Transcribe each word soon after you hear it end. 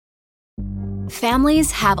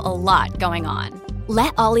Families have a lot going on.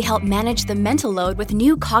 Let Ollie help manage the mental load with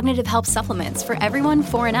new cognitive help supplements for everyone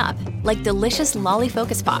 4 and up, like delicious Lolly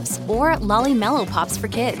Focus Pops or Lolly Mellow Pops for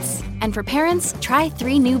kids. And for parents, try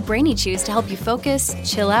 3 new Brainy Chews to help you focus,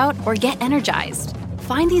 chill out, or get energized.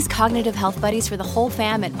 Find these cognitive health buddies for the whole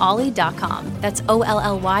fam at ollie.com. That's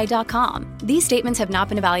OLLY.com. These statements have not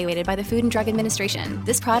been evaluated by the Food and Drug Administration.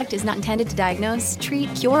 This product is not intended to diagnose,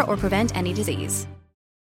 treat, cure, or prevent any disease.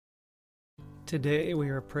 Today we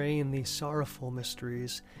are praying the sorrowful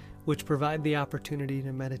mysteries, which provide the opportunity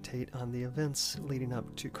to meditate on the events leading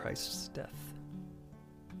up to Christ's death.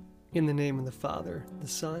 In the name of the Father, the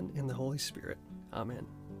Son, and the Holy Spirit. Amen.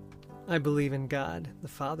 I believe in God, the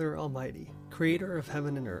Father Almighty, creator of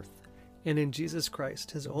heaven and earth, and in Jesus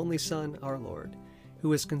Christ, his only Son, our Lord, who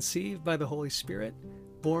was conceived by the Holy Spirit,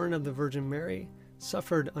 born of the Virgin Mary,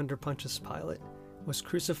 suffered under Pontius Pilate, was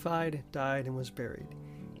crucified, died, and was buried.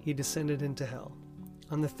 He descended into hell.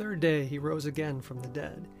 On the 3rd day he rose again from the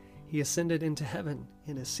dead. He ascended into heaven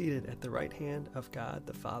and is seated at the right hand of God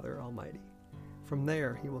the Father Almighty. From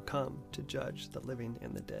there he will come to judge the living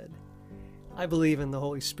and the dead. I believe in the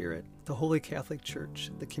Holy Spirit, the Holy Catholic Church,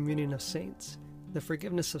 the communion of saints, the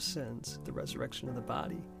forgiveness of sins, the resurrection of the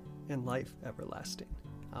body, and life everlasting.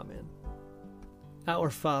 Amen. Our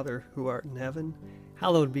Father, who art in heaven,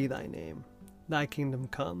 hallowed be thy name. Thy kingdom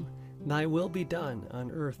come, thy will be done on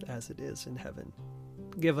earth as it is in heaven.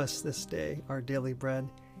 Give us this day our daily bread,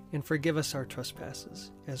 and forgive us our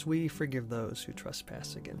trespasses, as we forgive those who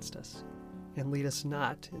trespass against us. And lead us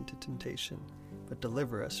not into temptation, but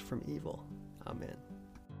deliver us from evil. Amen.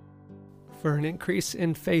 For an increase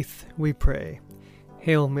in faith, we pray.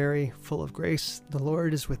 Hail Mary, full of grace, the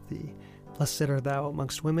Lord is with thee. Blessed art thou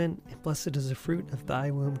amongst women, and blessed is the fruit of thy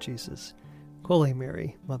womb, Jesus. Holy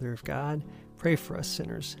Mary, Mother of God, pray for us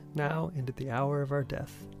sinners, now and at the hour of our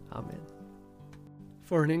death. Amen.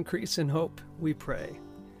 For an increase in hope, we pray.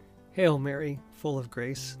 Hail Mary, full of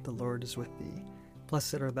grace, the Lord is with thee.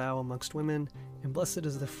 Blessed art thou amongst women, and blessed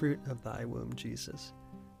is the fruit of thy womb, Jesus.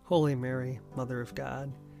 Holy Mary, Mother of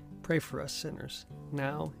God, pray for us sinners,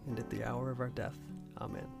 now and at the hour of our death.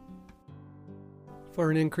 Amen.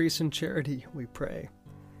 For an increase in charity, we pray.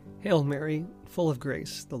 Hail Mary, full of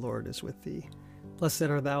grace, the Lord is with thee. Blessed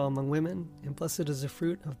art thou among women, and blessed is the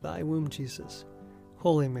fruit of thy womb, Jesus.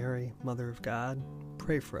 Holy Mary, Mother of God,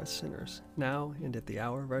 pray for us sinners, now and at the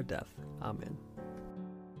hour of our death. Amen.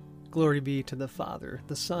 Glory be to the Father,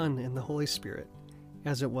 the Son, and the Holy Spirit,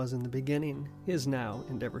 as it was in the beginning, is now,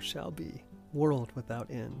 and ever shall be, world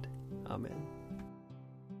without end. Amen.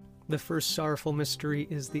 The first sorrowful mystery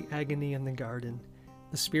is the agony in the garden.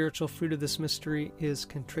 The spiritual fruit of this mystery is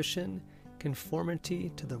contrition,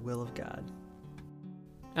 conformity to the will of God.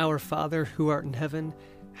 Our Father, who art in heaven,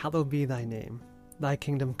 hallowed be thy name. Thy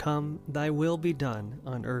kingdom come, thy will be done,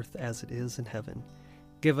 on earth as it is in heaven.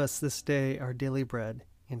 Give us this day our daily bread,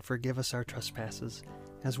 and forgive us our trespasses,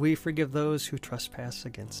 as we forgive those who trespass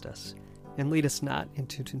against us. And lead us not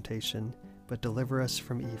into temptation, but deliver us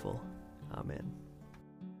from evil. Amen.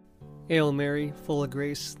 Hail Mary, full of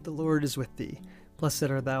grace, the Lord is with thee. Blessed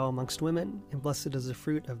art thou amongst women, and blessed is the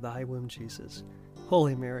fruit of thy womb, Jesus.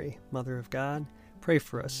 Holy Mary, Mother of God, pray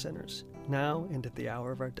for us sinners, now and at the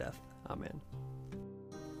hour of our death. Amen.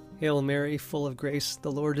 Hail Mary, full of grace,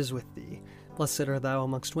 the Lord is with thee. Blessed art thou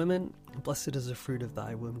amongst women, and blessed is the fruit of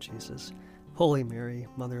thy womb, Jesus. Holy Mary,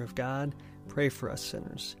 Mother of God, pray for us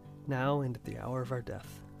sinners, now and at the hour of our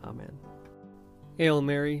death. Amen. Hail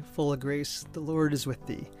Mary, full of grace, the Lord is with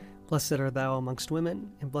thee. Blessed art thou amongst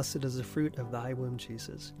women, and blessed is the fruit of thy womb,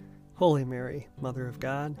 Jesus. Holy Mary, Mother of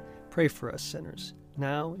God, pray for us sinners,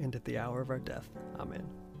 now and at the hour of our death. Amen.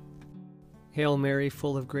 Hail Mary,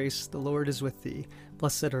 full of grace, the Lord is with thee.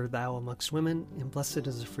 Blessed art thou amongst women, and blessed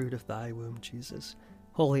is the fruit of thy womb, Jesus.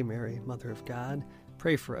 Holy Mary, Mother of God,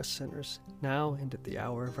 pray for us sinners, now and at the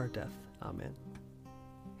hour of our death. Amen.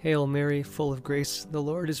 Hail Mary, full of grace, the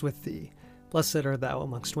Lord is with thee. Blessed art thou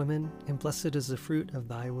amongst women, and blessed is the fruit of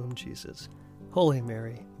thy womb, Jesus. Holy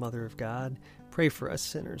Mary, Mother of God, pray for us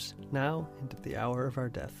sinners, now and at the hour of our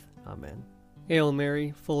death. Amen. Hail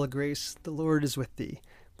Mary, full of grace, the Lord is with thee.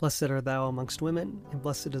 Blessed art thou amongst women, and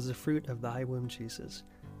blessed is the fruit of thy womb, Jesus.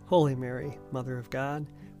 Holy Mary, Mother of God,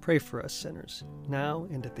 pray for us sinners, now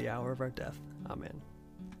and at the hour of our death. Amen.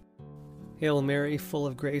 Hail Mary, full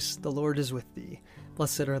of grace, the Lord is with thee.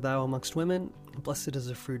 Blessed art thou amongst women, and blessed is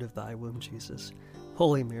the fruit of thy womb, Jesus.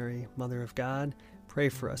 Holy Mary, Mother of God, pray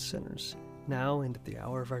for us sinners, now and at the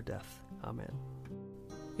hour of our death. Amen.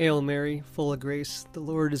 Hail Mary, full of grace, the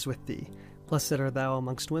Lord is with thee. Blessed art thou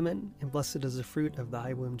amongst women, and blessed is the fruit of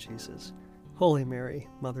thy womb, Jesus. Holy Mary,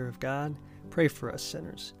 Mother of God, pray for us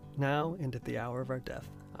sinners, now and at the hour of our death.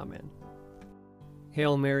 Amen.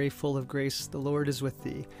 Hail Mary, full of grace, the Lord is with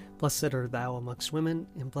thee. Blessed art thou amongst women,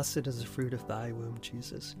 and blessed is the fruit of thy womb,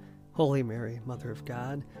 Jesus. Holy Mary, Mother of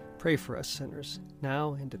God, pray for us sinners,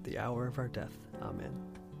 now and at the hour of our death. Amen.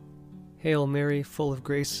 Hail Mary, full of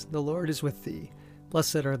grace, the Lord is with thee.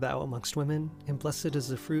 Blessed art thou amongst women, and blessed is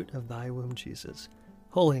the fruit of thy womb, Jesus.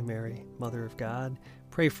 Holy Mary, Mother of God,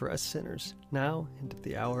 pray for us sinners, now and at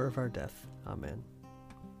the hour of our death. Amen.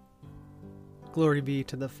 Glory be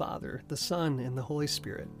to the Father, the Son, and the Holy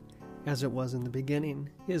Spirit, as it was in the beginning,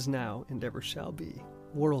 is now, and ever shall be,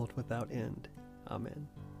 world without end. Amen.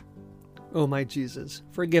 O my Jesus,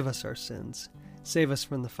 forgive us our sins, save us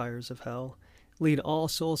from the fires of hell, lead all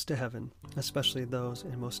souls to heaven, especially those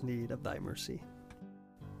in most need of thy mercy.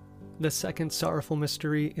 The second sorrowful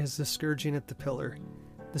mystery is the scourging at the pillar.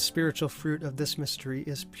 The spiritual fruit of this mystery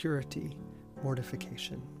is purity,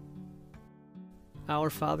 mortification. Our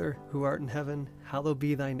Father, who art in heaven, hallowed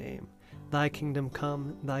be thy name. Thy kingdom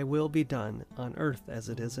come, thy will be done, on earth as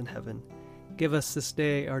it is in heaven. Give us this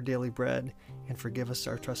day our daily bread, and forgive us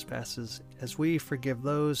our trespasses, as we forgive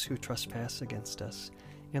those who trespass against us.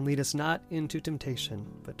 And lead us not into temptation,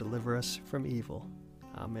 but deliver us from evil.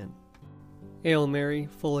 Amen. Hail Mary,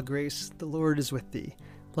 full of grace, the Lord is with thee.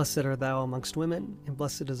 Blessed art thou amongst women, and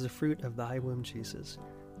blessed is the fruit of thy womb, Jesus.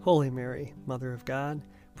 Holy Mary, Mother of God,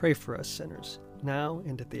 pray for us sinners, now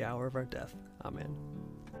and at the hour of our death. Amen.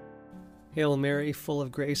 Hail Mary, full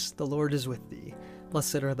of grace, the Lord is with thee.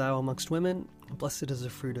 Blessed art thou amongst women, and blessed is the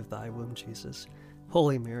fruit of thy womb, Jesus.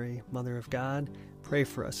 Holy Mary, Mother of God, pray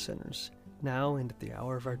for us sinners, now and at the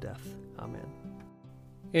hour of our death. Amen.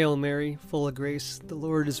 Hail Mary, full of grace, the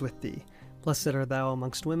Lord is with thee. Blessed art thou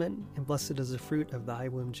amongst women, and blessed is the fruit of thy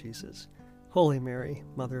womb, Jesus. Holy Mary,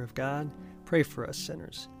 Mother of God, pray for us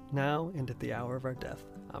sinners, now and at the hour of our death.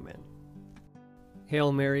 Amen.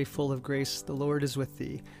 Hail Mary, full of grace, the Lord is with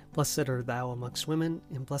thee. Blessed art thou amongst women,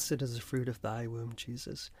 and blessed is the fruit of thy womb,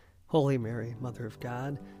 Jesus. Holy Mary, Mother of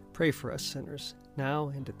God, pray for us sinners, now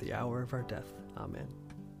and at the hour of our death. Amen.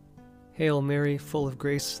 Hail Mary, full of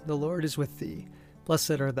grace, the Lord is with thee.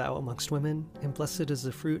 Blessed art thou amongst women, and blessed is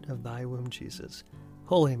the fruit of thy womb, Jesus.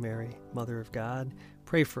 Holy Mary, Mother of God,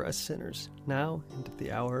 pray for us sinners, now and at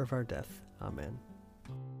the hour of our death. Amen.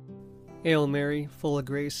 Hail Mary, full of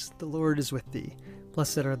grace, the Lord is with thee.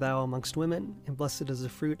 Blessed art thou amongst women, and blessed is the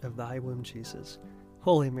fruit of thy womb, Jesus.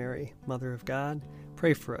 Holy Mary, Mother of God,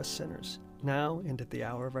 pray for us sinners, now and at the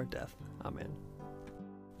hour of our death. Amen.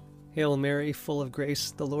 Hail Mary, full of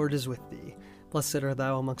grace, the Lord is with thee. Blessed art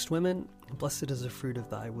thou amongst women, and blessed is the fruit of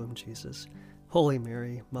thy womb, Jesus. Holy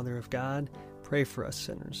Mary, Mother of God, pray for us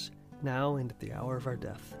sinners, now and at the hour of our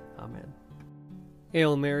death. Amen.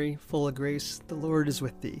 Hail Mary, full of grace, the Lord is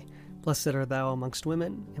with thee. Blessed art thou amongst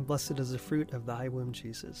women, and blessed is the fruit of thy womb,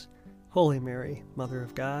 Jesus. Holy Mary, Mother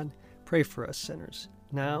of God, pray for us sinners,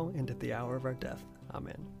 now and at the hour of our death.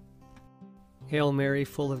 Amen. Hail Mary,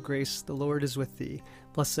 full of grace, the Lord is with thee.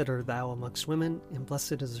 Blessed art thou amongst women, and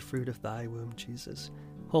blessed is the fruit of thy womb, Jesus.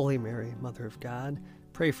 Holy Mary, Mother of God,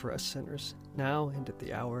 pray for us sinners, now and at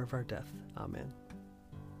the hour of our death. Amen.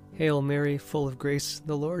 Hail Mary, full of grace,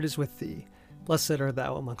 the Lord is with thee. Blessed art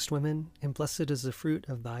thou amongst women, and blessed is the fruit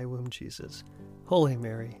of thy womb, Jesus. Holy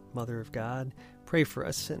Mary, Mother of God, pray for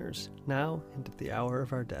us sinners, now and at the hour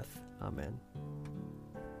of our death. Amen.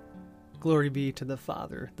 Glory be to the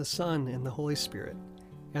Father, the Son, and the Holy Spirit,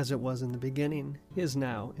 as it was in the beginning, is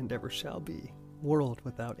now, and ever shall be, world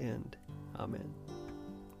without end. Amen.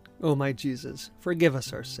 O my Jesus, forgive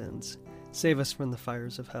us our sins, save us from the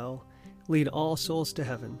fires of hell, lead all souls to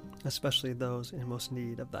heaven, especially those in most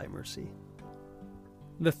need of thy mercy.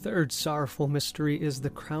 The third sorrowful mystery is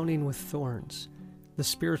the crowning with thorns. The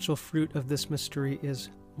spiritual fruit of this mystery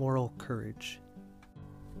is moral courage.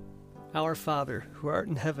 Our Father, who art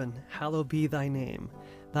in heaven, hallowed be thy name.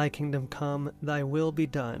 Thy kingdom come, thy will be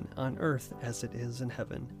done, on earth as it is in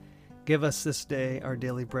heaven. Give us this day our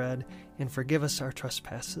daily bread, and forgive us our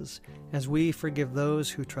trespasses, as we forgive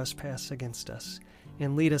those who trespass against us.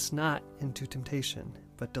 And lead us not into temptation,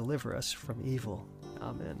 but deliver us from evil.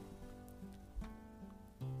 Amen.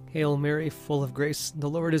 Hail Mary, full of grace, the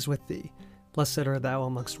Lord is with thee. Blessed art thou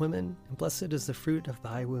amongst women, and blessed is the fruit of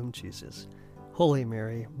thy womb, Jesus. Holy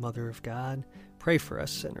Mary, Mother of God, pray for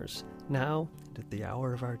us sinners, now and at the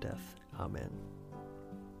hour of our death. Amen.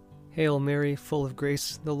 Hail Mary, full of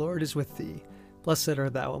grace, the Lord is with thee. Blessed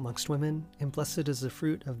art thou amongst women, and blessed is the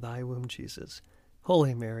fruit of thy womb, Jesus.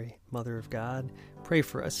 Holy Mary, Mother of God, pray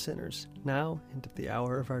for us sinners, now and at the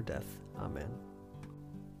hour of our death. Amen.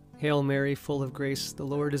 Hail Mary, full of grace, the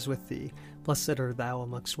Lord is with thee. Blessed art thou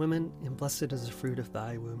amongst women, and blessed is the fruit of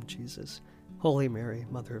thy womb, Jesus. Holy Mary,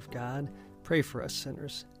 Mother of God, pray for us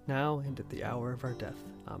sinners, now and at the hour of our death.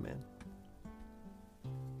 Amen.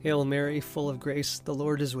 Hail Mary, full of grace, the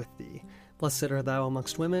Lord is with thee. Blessed art thou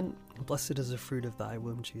amongst women, and blessed is the fruit of thy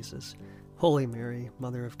womb, Jesus. Holy Mary,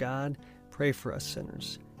 Mother of God, pray for us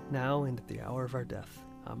sinners, now and at the hour of our death.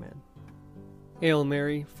 Amen. Hail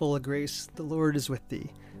Mary, full of grace, the Lord is with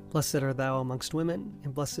thee. Blessed art thou amongst women,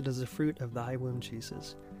 and blessed is the fruit of thy womb,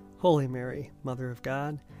 Jesus. Holy Mary, Mother of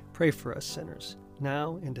God, pray for us sinners,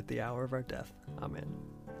 now and at the hour of our death. Amen.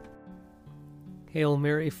 Hail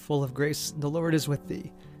Mary, full of grace, the Lord is with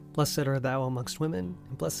thee. Blessed art thou amongst women,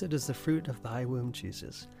 and blessed is the fruit of thy womb,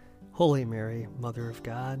 Jesus. Holy Mary, Mother of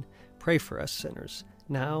God, pray for us sinners,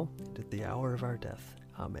 now and at the hour of our death.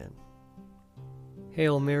 Amen.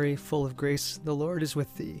 Hail Mary, full of grace, the Lord is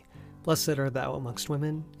with thee. Blessed art thou amongst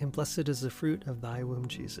women, and blessed is the fruit of thy womb,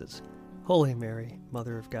 Jesus. Holy Mary,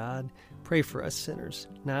 Mother of God, pray for us sinners,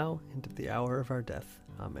 now and at the hour of our death.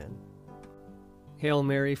 Amen. Hail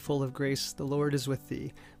Mary, full of grace, the Lord is with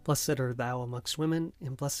thee. Blessed art thou amongst women,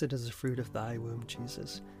 and blessed is the fruit of thy womb,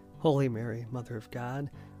 Jesus. Holy Mary, Mother of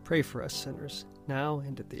God, pray for us sinners, now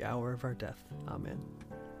and at the hour of our death. Amen.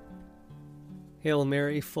 Hail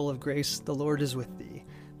Mary, full of grace, the Lord is with thee.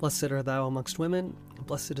 Blessed art thou amongst women, and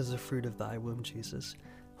blessed is the fruit of thy womb, Jesus.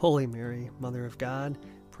 Holy Mary, Mother of God,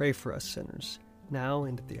 pray for us sinners, now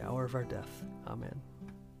and at the hour of our death. Amen.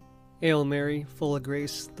 Hail Mary, full of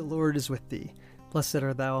grace, the Lord is with thee. Blessed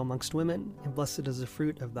art thou amongst women, and blessed is the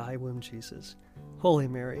fruit of thy womb, Jesus. Holy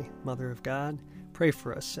Mary, Mother of God, pray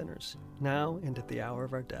for us sinners, now and at the hour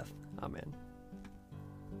of our death. Amen.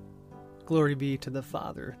 Glory be to the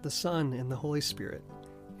Father, the Son, and the Holy Spirit,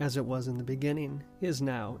 as it was in the beginning, is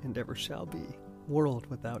now, and ever shall be, world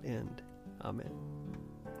without end. Amen.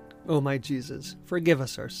 O my Jesus, forgive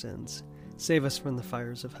us our sins, save us from the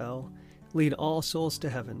fires of hell, lead all souls to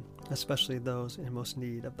heaven, especially those in most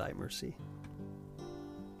need of thy mercy.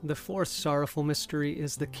 The fourth sorrowful mystery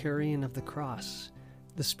is the carrying of the cross.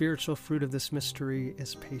 The spiritual fruit of this mystery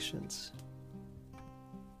is patience.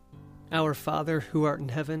 Our Father, who art in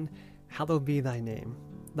heaven, hallowed be thy name.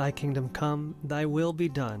 Thy kingdom come, thy will be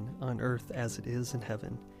done, on earth as it is in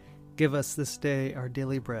heaven. Give us this day our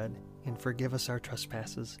daily bread, and forgive us our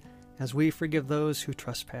trespasses, as we forgive those who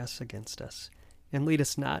trespass against us. And lead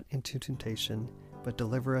us not into temptation, but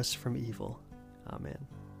deliver us from evil. Amen.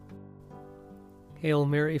 Hail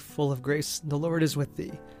Mary, full of grace, the Lord is with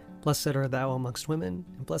thee. Blessed art thou amongst women,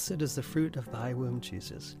 and blessed is the fruit of thy womb,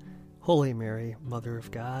 Jesus. Holy Mary, Mother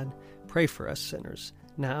of God, pray for us sinners,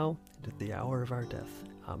 now and at the hour of our death.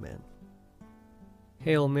 Amen.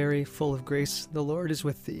 Hail Mary, full of grace, the Lord is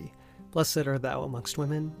with thee. Blessed art thou amongst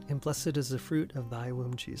women, and blessed is the fruit of thy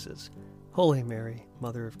womb, Jesus. Holy Mary,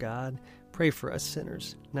 Mother of God, pray for us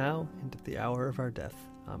sinners, now and at the hour of our death.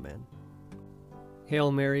 Amen. Hail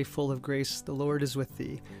Mary, full of grace, the Lord is with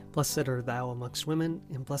thee. Blessed art thou amongst women,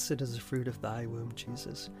 and blessed is the fruit of thy womb,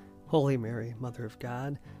 Jesus. Holy Mary, Mother of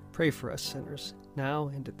God, pray for us sinners, now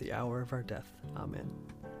and at the hour of our death. Amen.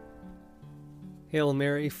 Hail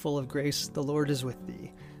Mary, full of grace, the Lord is with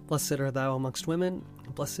thee. Blessed art thou amongst women,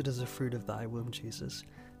 and blessed is the fruit of thy womb, Jesus.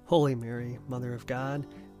 Holy Mary, Mother of God,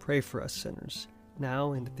 pray for us sinners,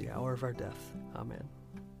 now and at the hour of our death. Amen.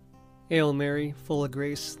 Hail Mary, full of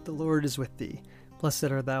grace, the Lord is with thee.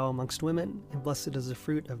 Blessed art thou amongst women, and blessed is the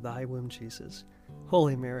fruit of thy womb, Jesus.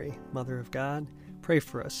 Holy Mary, Mother of God, pray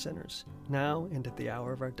for us sinners, now and at the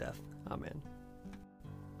hour of our death. Amen.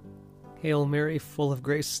 Hail Mary, full of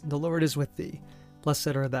grace, the Lord is with thee. Blessed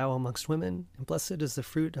art thou amongst women, and blessed is the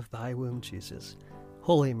fruit of thy womb, Jesus.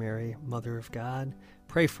 Holy Mary, Mother of God,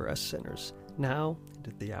 pray for us sinners, now and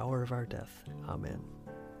at the hour of our death. Amen.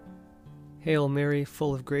 Hail Mary,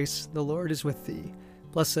 full of grace, the Lord is with thee.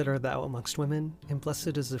 Blessed art thou amongst women, and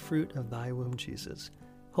blessed is the fruit of thy womb, Jesus.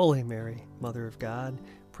 Holy Mary, Mother of God,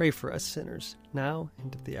 pray for us sinners, now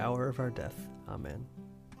and at the hour of our death. Amen.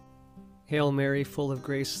 Hail Mary, full of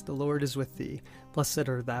grace, the Lord is with thee. Blessed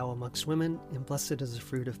art thou amongst women, and blessed is the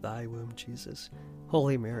fruit of thy womb, Jesus.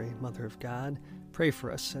 Holy Mary, Mother of God, pray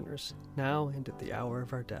for us sinners, now and at the hour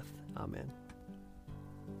of our death. Amen.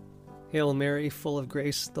 Hail Mary, full of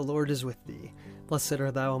grace, the Lord is with thee. Blessed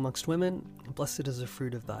art thou amongst women, and blessed is the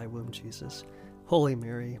fruit of thy womb, Jesus. Holy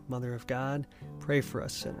Mary, Mother of God, pray for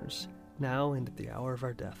us sinners, now and at the hour of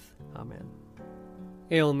our death. Amen.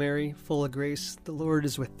 Hail Mary, full of grace, the Lord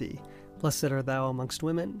is with thee. Blessed art thou amongst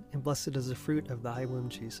women, and blessed is the fruit of thy womb,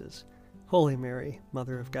 Jesus. Holy Mary,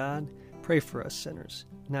 Mother of God, pray for us sinners,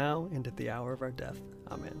 now and at the hour of our death.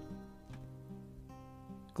 Amen.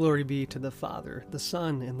 Glory be to the Father, the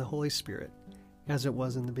Son, and the Holy Spirit, as it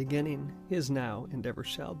was in the beginning, is now, and ever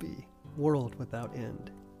shall be, world without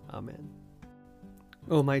end. Amen.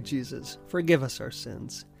 O my Jesus, forgive us our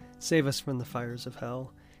sins, save us from the fires of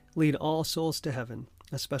hell, lead all souls to heaven,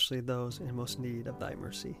 especially those in most need of thy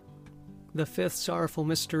mercy. The fifth sorrowful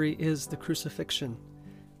mystery is the crucifixion.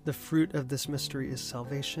 The fruit of this mystery is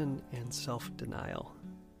salvation and self-denial.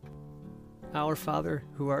 Our Father,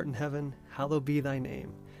 who art in heaven, hallowed be thy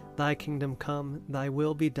name. Thy kingdom come, thy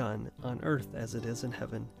will be done, on earth as it is in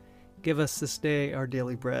heaven. Give us this day our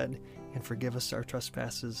daily bread, and forgive us our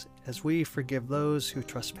trespasses, as we forgive those who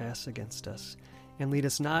trespass against us. And lead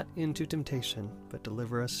us not into temptation, but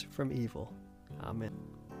deliver us from evil. Amen.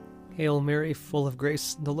 Hail Mary, full of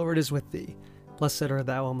grace, the Lord is with thee. Blessed art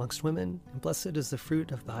thou amongst women, and blessed is the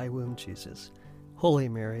fruit of thy womb, Jesus. Holy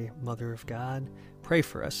Mary, Mother of God, pray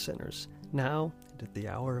for us sinners, now and at the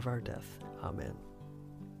hour of our death. Amen.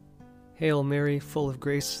 Hail Mary, full of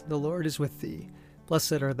grace, the Lord is with thee.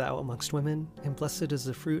 Blessed art thou amongst women, and blessed is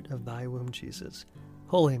the fruit of thy womb, Jesus.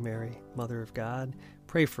 Holy Mary, Mother of God,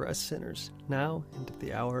 pray for us sinners, now and at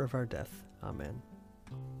the hour of our death. Amen.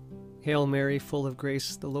 Hail Mary, full of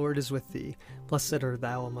grace, the Lord is with thee. Blessed art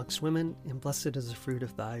thou amongst women, and blessed is the fruit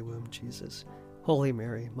of thy womb, Jesus. Holy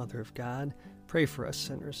Mary, Mother of God, pray for us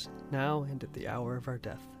sinners, now and at the hour of our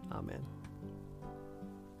death. Amen.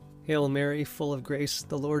 Hail Mary, full of grace,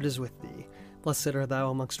 the Lord is with thee. Blessed art thou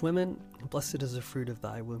amongst women, and blessed is the fruit of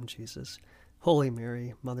thy womb, Jesus. Holy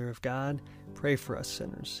Mary, Mother of God, pray for us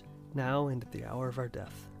sinners, now and at the hour of our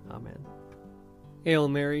death. Amen. Hail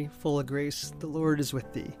Mary, full of grace, the Lord is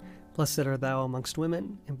with thee. Blessed art thou amongst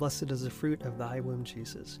women, and blessed is the fruit of thy womb,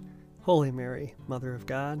 Jesus. Holy Mary, Mother of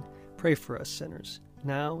God, pray for us sinners,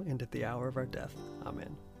 now and at the hour of our death.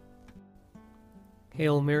 Amen.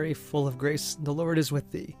 Hail Mary, full of grace, the Lord is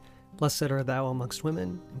with thee. Blessed art thou amongst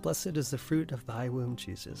women, and blessed is the fruit of thy womb,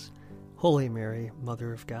 Jesus. Holy Mary,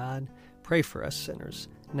 Mother of God, pray for us sinners,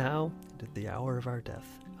 now and at the hour of our death.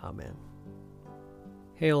 Amen.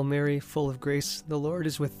 Hail Mary, full of grace, the Lord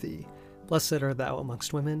is with thee. Blessed art thou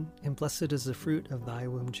amongst women, and blessed is the fruit of thy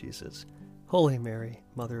womb, Jesus. Holy Mary,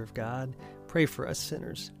 Mother of God, pray for us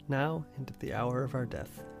sinners, now and at the hour of our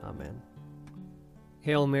death. Amen.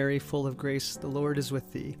 Hail Mary, full of grace, the Lord is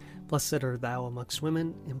with thee. Blessed art thou amongst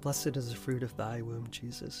women, and blessed is the fruit of thy womb,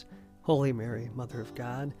 Jesus. Holy Mary, Mother of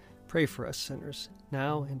God, pray for us sinners,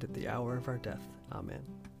 now and at the hour of our death. Amen.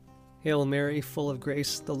 Hail Mary, full of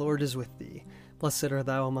grace, the Lord is with thee. Blessed art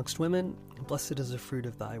thou amongst women, and blessed is the fruit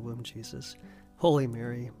of thy womb, Jesus. Holy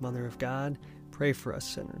Mary, Mother of God, pray for us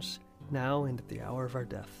sinners, now and at the hour of our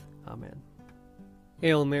death. Amen.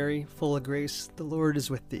 Hail Mary, full of grace, the Lord is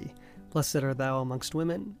with thee. Blessed art thou amongst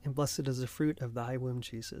women, and blessed is the fruit of thy womb,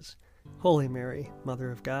 Jesus. Holy Mary,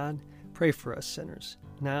 Mother of God, pray for us sinners,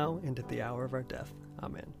 now and at the hour of our death.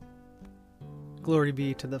 Amen. Glory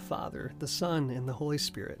be to the Father, the Son, and the Holy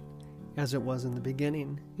Spirit, as it was in the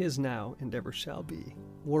beginning, is now, and ever shall be,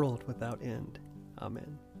 world without end.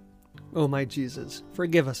 Amen. O my Jesus,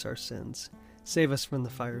 forgive us our sins, save us from the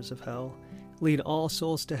fires of hell, lead all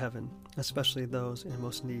souls to heaven, especially those in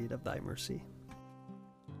most need of thy mercy.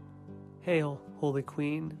 Hail, Holy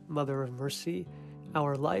Queen, Mother of Mercy,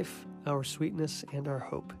 our life, our sweetness, and our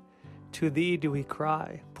hope. To thee do we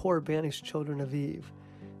cry, poor banished children of Eve.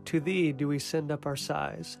 To thee do we send up our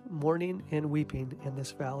sighs, mourning and weeping in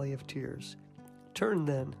this valley of tears. Turn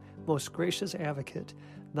then, most gracious Advocate,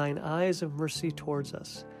 thine eyes of mercy towards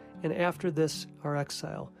us, and after this our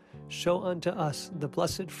exile, show unto us the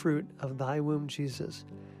blessed fruit of thy womb, Jesus.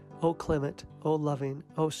 O clement, O loving,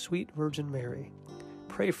 O sweet Virgin Mary,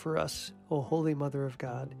 pray for us, O Holy Mother of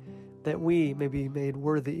God, that we may be made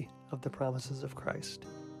worthy of the promises of Christ.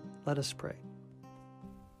 Let us pray.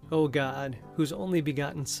 O God, whose only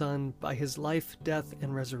begotten Son, by his life, death,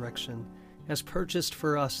 and resurrection, has purchased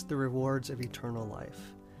for us the rewards of eternal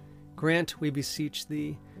life, grant, we beseech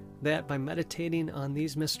thee, that by meditating on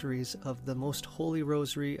these mysteries of the most holy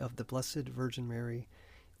Rosary of the Blessed Virgin Mary,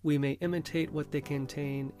 we may imitate what they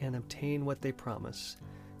contain and obtain what they promise,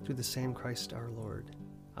 through the same Christ our Lord.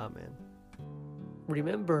 Amen.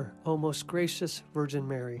 Remember, O most gracious Virgin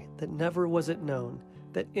Mary, that never was it known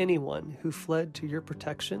that anyone who fled to your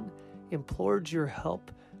protection, implored your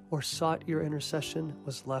help, or sought your intercession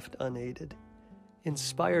was left unaided.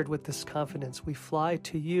 Inspired with this confidence, we fly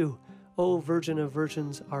to you, O Virgin of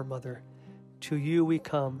Virgins, our Mother. To you we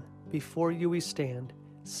come, before you we stand,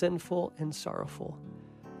 sinful and sorrowful.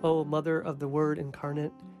 O Mother of the Word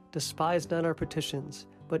incarnate, despise not our petitions,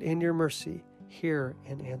 but in your mercy, hear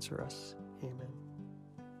and answer us. Amen.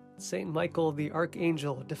 Saint Michael the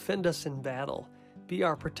Archangel, defend us in battle. Be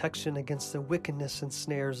our protection against the wickedness and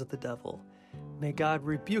snares of the devil. May God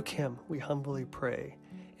rebuke him, we humbly pray.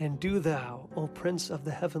 And do thou, O Prince of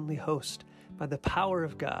the heavenly host, by the power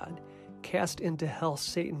of God, Cast into hell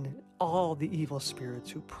Satan and all the evil spirits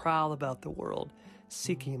who prowl about the world,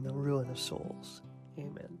 seeking the ruin of souls.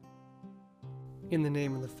 Amen. In the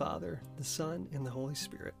name of the Father, the Son, and the Holy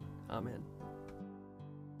Spirit. Amen.